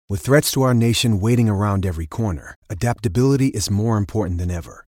With threats to our nation waiting around every corner, adaptability is more important than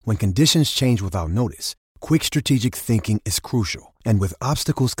ever. When conditions change without notice, quick strategic thinking is crucial. And with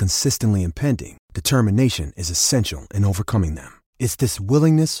obstacles consistently impending, determination is essential in overcoming them. It's this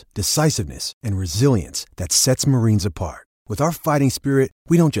willingness, decisiveness, and resilience that sets Marines apart. With our fighting spirit,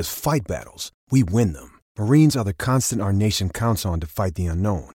 we don't just fight battles, we win them. Marines are the constant our nation counts on to fight the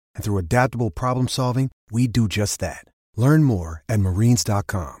unknown. And through adaptable problem solving, we do just that. Learn more at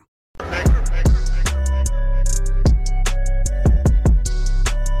marines.com.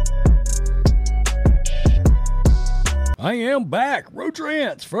 I am back. Road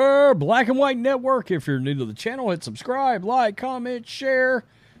Trance for Black and White Network. If you're new to the channel, hit subscribe, like, comment, share.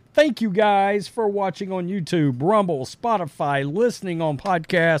 Thank you guys for watching on YouTube, Rumble, Spotify, listening on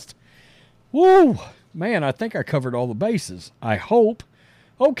podcast. Woo! Man, I think I covered all the bases. I hope.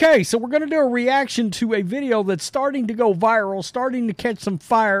 Okay, so we're going to do a reaction to a video that's starting to go viral, starting to catch some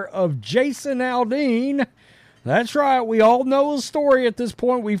fire, of Jason Aldean. That's right. We all know his story at this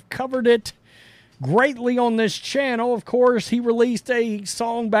point. We've covered it greatly on this channel. Of course, he released a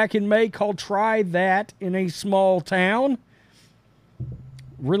song back in May called Try That in a Small Town.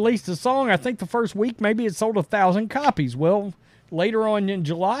 Released a song, I think the first week, maybe it sold 1,000 copies. Well, later on in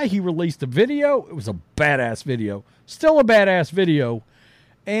July, he released a video. It was a badass video. Still a badass video.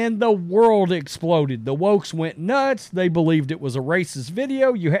 And the world exploded. The wokes went nuts. They believed it was a racist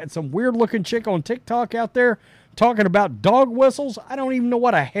video. You had some weird-looking chick on TikTok out there talking about dog whistles. I don't even know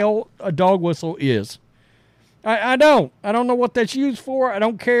what the hell a dog whistle is. I don't. I don't know what that's used for. I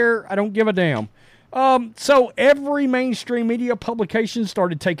don't care. I don't give a damn. So every mainstream media publication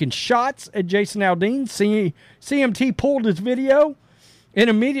started taking shots at Jason Aldean. CMT pulled his video, and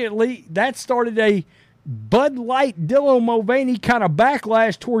immediately that started a Bud Light, Dillo Mulvaney kind of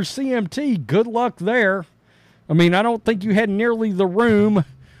backlash towards CMT. Good luck there. I mean, I don't think you had nearly the room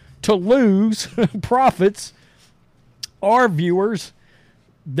to lose profits or viewers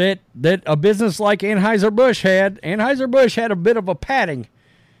that a business like Anheuser-Busch had. Anheuser-Busch had a bit of a padding.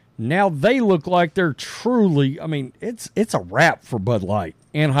 Now they look like they're truly, I mean, it's a wrap for Bud Light,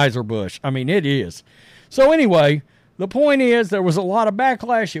 Anheuser-Busch. I mean, it is. So anyway, the point is there was a lot of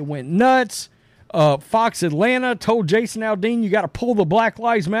backlash. It went nuts. Fox Atlanta told Jason Aldean, you got to pull the Black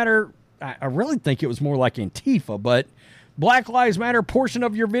Lives Matter. I really think it was more like Antifa, but Black Lives Matter portion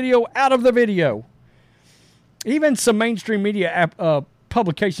of your video out of the video. Even some mainstream media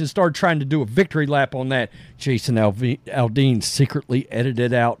publications started trying to do a victory lap on that. Jason Aldean secretly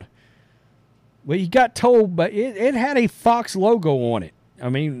edited out. Well, he got told, but it had a Fox logo on it. I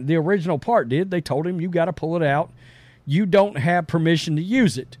mean, the original part did. They told him, you got to pull it out. You don't have permission to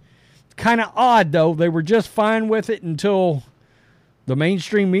use it. Kind of odd, though. They were just fine with it until the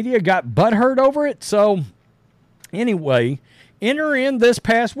mainstream media got butthurt over it. So, anyway, enter in this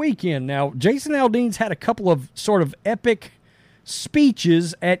past weekend. Now, Jason Aldean's had a couple of sort of epic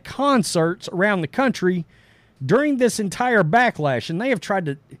speeches at concerts around the country during this entire backlash, and they have tried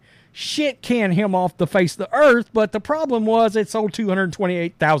to shit can him off the face of the earth, but the problem was it sold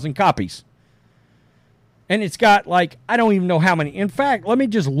 228,000 copies. And it's got, like, I don't even know how many. In fact, let me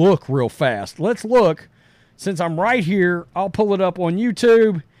just look real fast. Let's look. Since I'm right here, I'll pull it up on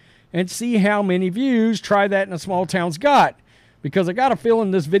YouTube and see how many views Try That in a Small Town's got. Because I got a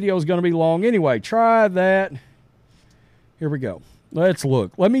feeling this video is going to be long anyway. Try That. Here we go. Let's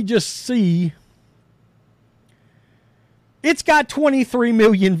look. Let me just see. It's got 23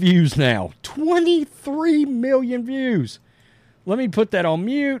 million views now. 23 million views. Let me put that on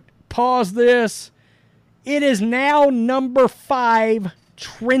mute. Pause this. It is now number 5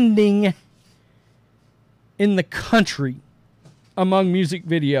 trending in the country among music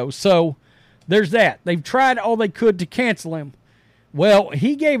videos. So there's that. They've tried all they could to cancel him. Well,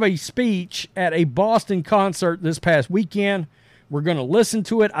 he gave a speech at a Boston concert this past weekend. We're going to listen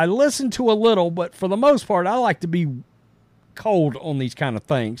to it. I listened to a little, but for the most part, I like to be cold on these kind of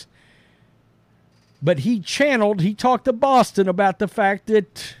things. But he talked to Boston about the fact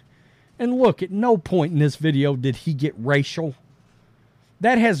that, and look, at no point in this video did he get racial.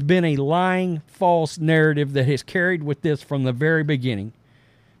 That has been a lying, false narrative that has carried with this from the very beginning.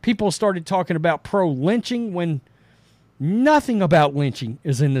 People started talking about pro-lynching when nothing about lynching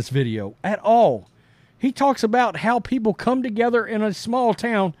is in this video at all. He talks about how people come together in a small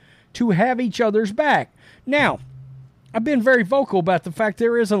town to have each other's back. Now, I've been very vocal about the fact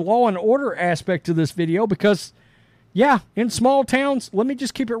there is a law and order aspect to this video because, yeah, in small towns, let me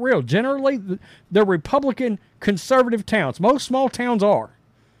just keep it real. Generally, they're Republican conservative towns. Most small towns are.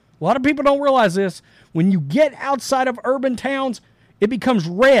 A lot of people don't realize this. When you get outside of urban towns, it becomes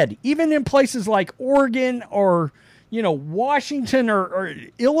red. Even in places like Oregon or, Washington or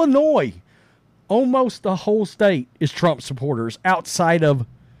Illinois, almost the whole state is Trump supporters outside of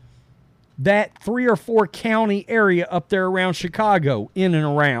that 3 or 4 county area up there around Chicago, in and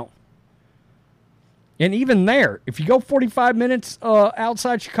around. And even there, if you go 45 minutes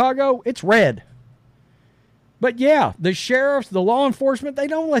outside Chicago, it's red. But yeah, the sheriffs, the law enforcement, they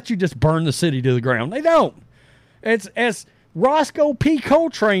don't let you just burn the city to the ground. They don't. It's as Roscoe P.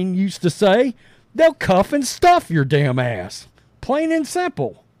 Coltrane used to say, they'll cuff and stuff your damn ass. Plain and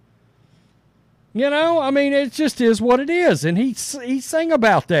simple. It just is what it is. And he sang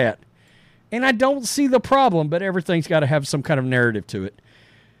about that. And I don't see the problem, but everything's got to have some kind of narrative to it.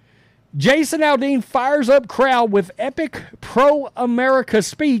 Jason Aldean fires up crowd with epic pro-America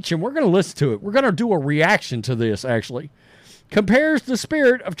speech, and we're going to listen to it. We're going to do a reaction to this, actually. Compares the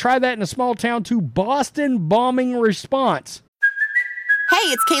spirit of try that in a small town to Boston bombing response. Hey,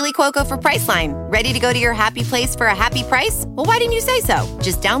 it's Kaylee Cuoco for Priceline. Ready to go to your happy place for a happy price? Well, why didn't you say so?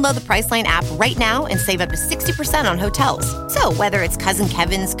 Just download the Priceline app right now and save up to 60% on hotels. So whether it's Cousin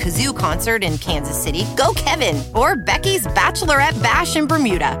Kevin's Kazoo Concert in Kansas City, go Kevin, or Becky's Bachelorette Bash in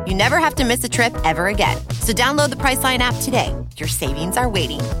Bermuda, you never have to miss a trip ever again. So download the Priceline app today. Your savings are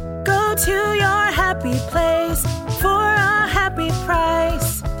waiting. Go to your happy place for a happy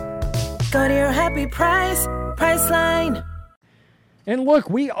price. Go to your happy price, Priceline. And look,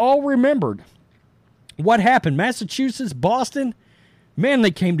 we all remembered what happened. Massachusetts, Boston, man,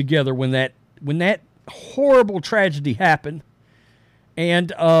 they came together when that horrible tragedy happened.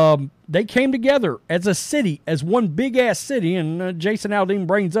 And they came together as a city, as one big-ass city. And Jason Aldean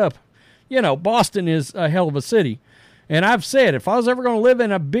brings up, Boston is a hell of a city. And I've said, if I was ever going to live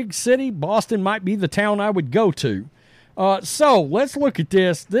in a big city, Boston might be the town I would go to. So let's look at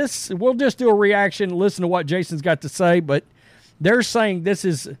this. We'll just do a reaction, listen to what Jason's got to say, but they're saying this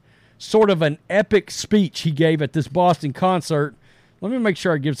is sort of an epic speech he gave at this Boston concert. Let me make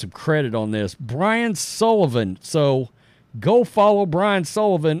sure I give some credit on this. Brian Sullivan. So go follow Brian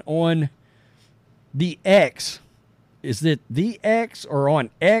Sullivan on the X. Is it the X or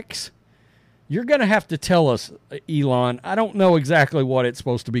on X? You're going to have to tell us, Elon. I don't know exactly what it's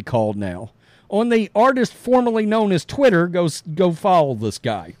supposed to be called now. On the artist formerly known as Twitter, go follow this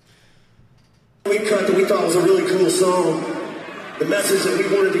guy. We cut that we thought was a really cool song. The message that we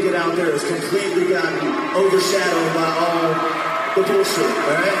wanted to get out there has completely gotten overshadowed by all the bullshit,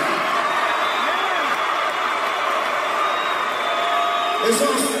 all right? And so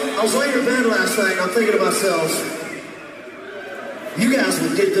I was laying in bed last night and I'm thinking to myself, you guys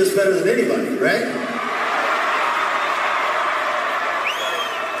would get this better than anybody, right?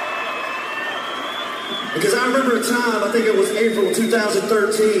 Because I remember a time, I think it was April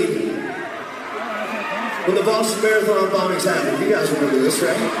 2013, when the Boston Marathon bombings happened. You guys remember this,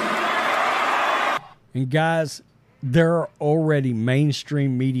 right? And guys, there are already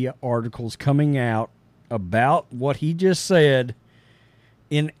mainstream media articles coming out about what he just said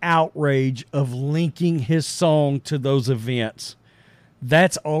in outrage of linking his song to those events.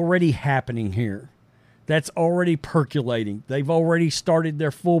 That's already happening here. That's already percolating. They've already started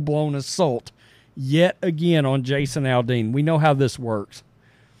their full-blown assault yet again on Jason Aldean. We know how this works.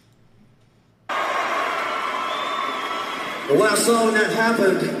 But what I saw when that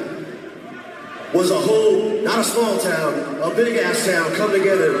happened was a whole, not a small town, a big-ass town come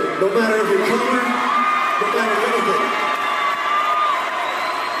together, no matter your color, no matter anything.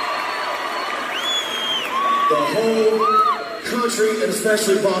 The whole country, and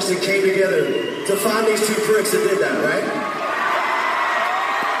especially Boston, came together to find these two pricks that did that, right?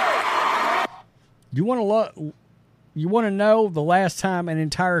 You want to know the last time an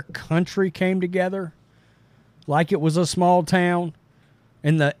entire country came together? Like it was a small town,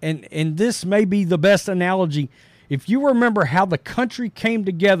 and this may be the best analogy. If you remember how the country came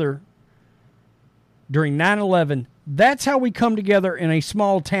together during 9/11, that's how we come together in a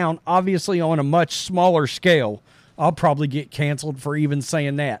small town, obviously on a much smaller scale. I'll probably get canceled for even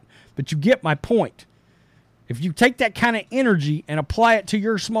saying that, but you get my point. If you take that kind of energy and apply it to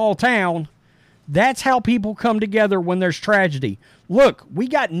your small town, that's how people come together when there's tragedy. Look, we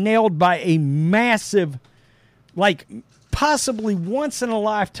got nailed by a massive, like possibly once in a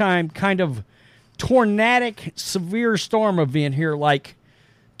lifetime kind of tornadic severe storm event here like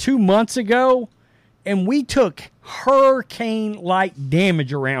 2 months ago, and we took hurricane-like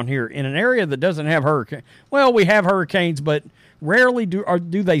damage around here in an area that doesn't have hurricane. Well, we have hurricanes, but rarely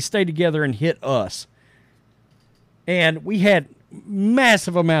do they stay together and hit us. And we had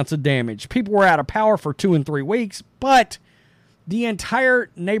massive amounts of damage. People were out of power for 2 and 3 weeks, but the entire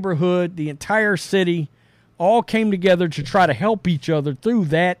neighborhood, the entire city, all came together to try to help each other through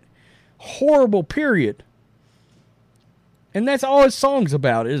that horrible period. And that's all his song's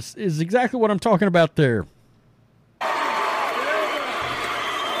about, is exactly what I'm talking about there.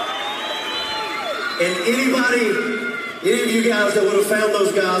 And any of you guys that would have found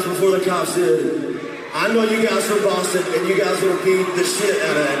those guys before the cops did, I know you guys from Boston, and you guys would have beat the shit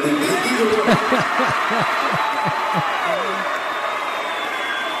out of that dude.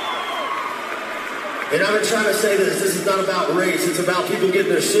 And I've been trying to say this is not about race. It's about people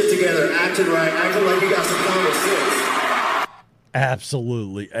getting their shit together, acting right, acting like you got some common sense.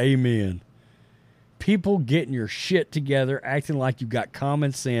 Absolutely. Amen. People getting your shit together, acting like you got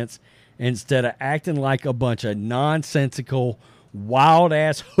common sense, instead of acting like a bunch of nonsensical,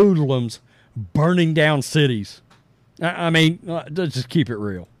 wild-ass hoodlums burning down cities. I mean, let's just keep it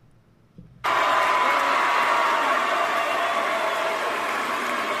real.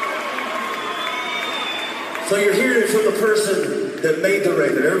 So you're hearing it from the person that made the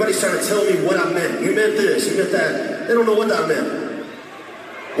record. Everybody's trying to tell me what I meant. You meant this, you meant that. They don't know what I meant.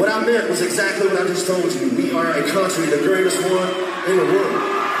 What I meant was exactly what I just told you. We are a country, the greatest one in the world.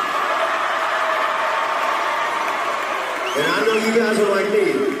 And I know you guys are like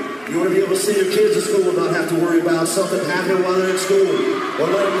me. You want to be able to send your kids to school and not have to worry about something happening while they're at school.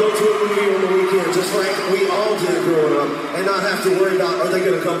 Or let them go to a movie on the weekend, just like we all did growing up, and not have to worry about, are they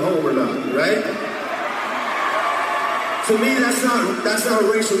going to come home or not, right? To me, that's not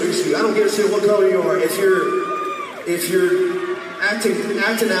a racial issue. I don't give a shit what color you are. If you're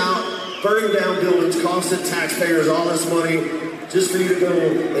acting out, burning down buildings, costing taxpayers all this money just for you to go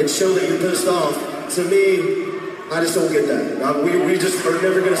and show that you're pissed off, to me, I just don't get that. We just are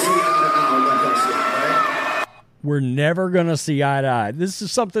never going to see eye to eye on that kind of shit, right? We're never going to see eye to eye. This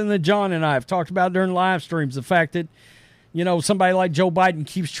is something that John and I have talked about during live streams. The fact that, you know, somebody like Joe Biden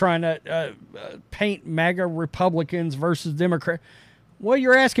keeps trying to paint MAGA Republicans versus Democrats. Well,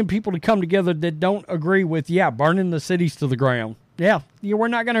 you're asking people to come together that don't agree with, burning the cities to the ground. We're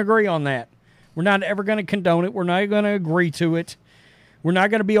not going to agree on that. We're not ever going to condone it. We're not going to agree to it. We're not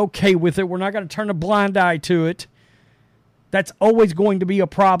going to be okay with it. We're not going to turn a blind eye to it. That's always going to be a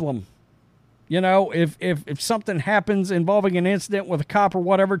problem. You know, if something happens involving an incident with a cop or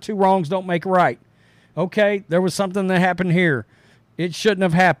whatever, two wrongs don't make a right. Okay, there was something that happened here. It shouldn't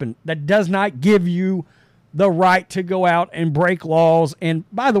have happened. That does not give you the right to go out and break laws. And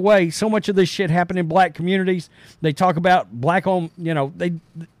by the way, so much of this shit happened in black communities. They talk about black on, you know,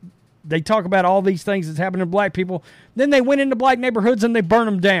 they talk about all these things that's happened to black people. Then they went into black neighborhoods and they burned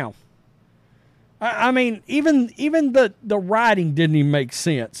them down. I mean, even the writing didn't even make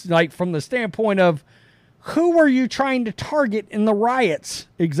sense. Like, from the standpoint of, who were you trying to target in the riots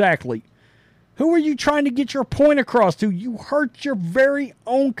exactly? Who were you trying to get your point across to? You hurt your very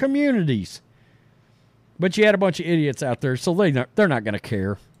own communities. But you had a bunch of idiots out there, so they're not going to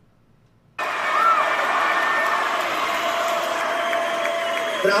care. But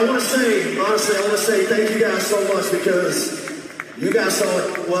I want to say, honestly, thank you guys so much, because you guys saw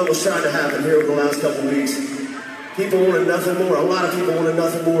what was trying to happen here over the last couple of weeks. People wanted nothing more. A lot of people wanted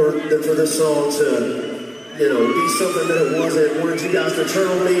nothing more than for this song to, you know, be something that it wasn't. Wanted you guys to turn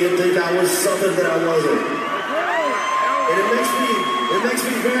on me and think I was something that I wasn't. And it makes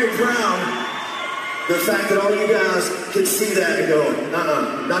me very proud, the fact that all you guys can see that and go,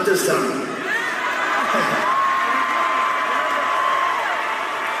 not this time.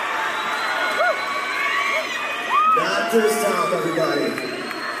 Not this time, everybody.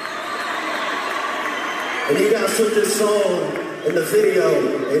 And you guys took this song in the video,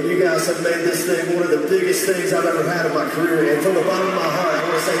 and you guys have made this thing one of the biggest things I've ever had in my career. And from the bottom of my heart, I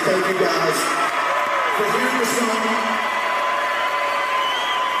want to say thank you guys for hearing the song.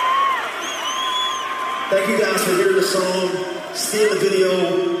 Thank you guys for hearing the song, seeing the video,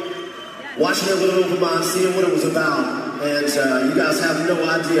 watching it with an open mind, seeing what it was about. And you guys have no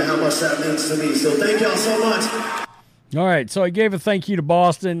idea how much that means to me. So thank y'all so much. All right, so I gave a thank you to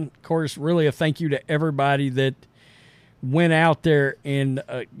Boston. Of course, really a thank you to everybody that went out there and,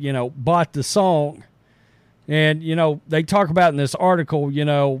 bought the song. And, they talk about in this article,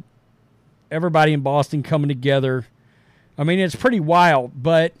 everybody in Boston coming together. I mean, it's pretty wild,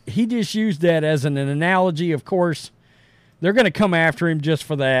 but he just used that as an analogy. Of course, they're going to come after him just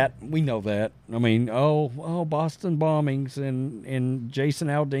for that. We know that. I mean, Boston bombings and Jason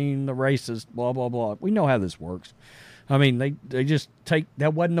Aldean, the racist, blah, blah, blah. We know how this works. I mean, they just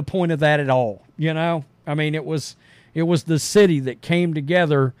that wasn't the point of that at all, I mean, it was the city that came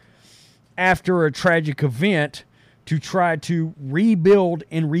together after a tragic event to try to rebuild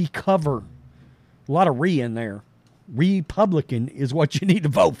and recover. A lot of in there. Republican is what you need to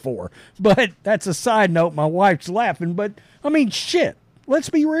vote for. But that's a side note. My wife's laughing. But, I mean, shit. Let's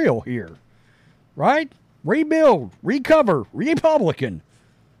be real here. Right? rebuild, recover, Republican.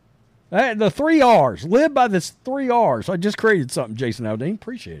 The 3 R's. Live by the 3 R's. I just created something, Jason Aldean.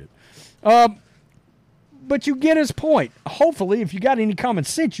 Appreciate it. But you get his point. Hopefully, if you got any common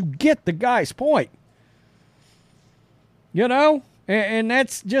sense, you get the guy's point. You know? And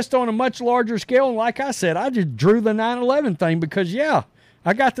that's just on a much larger scale. And like I said, I just drew the 9/11 thing because, yeah,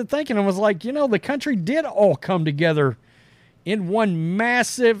 I got to thinking. I was like, you know, the country did all come together in one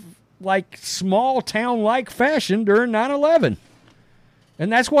massive, like, small town-like fashion during 9/11.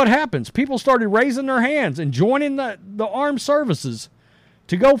 And that's what happens. People started raising their hands and joining the armed services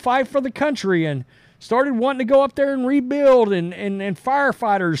to go fight for the country and started wanting to go up there and rebuild. And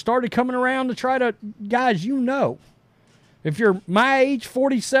firefighters started coming around to try to, guys, you know. If you're my age,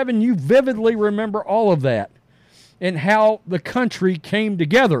 47, you vividly remember all of that and how the country came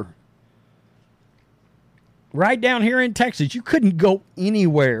together. Right down here in Texas, you couldn't go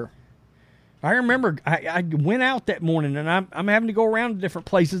anywhere. I remember I went out that morning, and I'm having to go around to different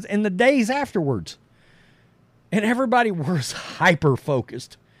places, and the days afterwards, and everybody was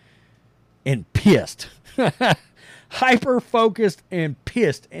hyper-focused and pissed. Hyper-focused and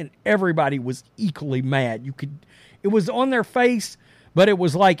pissed, and everybody was equally mad. It was on their face, but it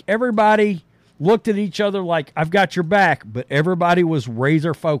was like everybody looked at each other like, I've got your back, but everybody was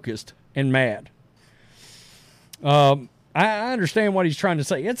razor-focused and mad. I understand what he's trying to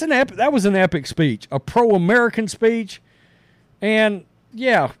say. That was an epic speech, a pro-American speech. And,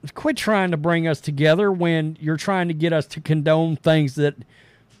 yeah, quit trying to bring us together when you're trying to get us to condone things that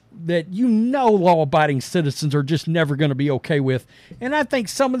you know law-abiding citizens are just never going to be okay with. And I think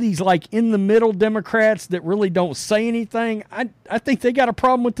some of these, like, in-the-middle Democrats that really don't say anything, I think they got a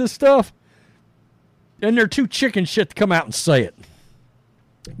problem with this stuff. And they're too chicken shit to come out and say it.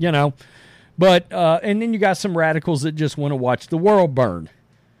 You know? But, and then you got some radicals that just want to watch the world burn.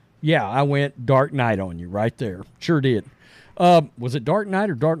 Yeah, I went Dark Knight on you right there. Sure did. Was it Dark Knight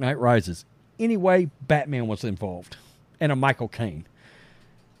or Dark Knight Rises? Anyway, Batman was involved. And a Michael Caine.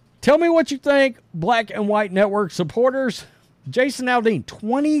 Tell me what you think, Black and White Network supporters. Jason Aldean,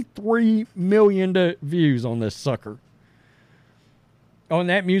 23 million views on this sucker. On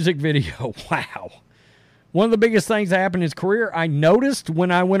that music video. Wow. One of the biggest things that happened in his career, I noticed when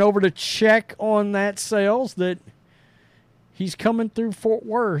I went over to check on that sales that he's coming through Fort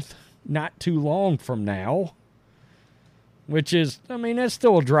Worth not too long from now. Which is, I mean, that's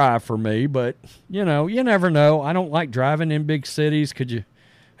still a drive for me, but, you know, you never know. I don't like driving in big cities.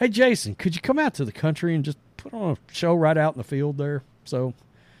 Hey, Jason, could you come out to the country and just put on a show right out in the field there? So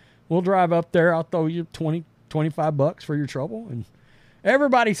we'll drive up there. I'll throw you $25 for your trouble, and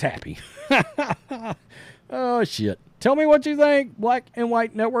everybody's happy. Oh, shit. Tell me what you think, Black and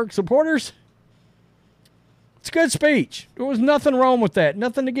White Network supporters. It's a good speech. There was nothing wrong with that.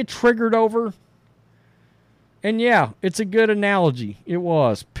 Nothing to get triggered over. And, yeah, it's a good analogy. It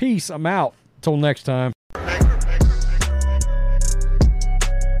was. Peace. I'm out. Till next time.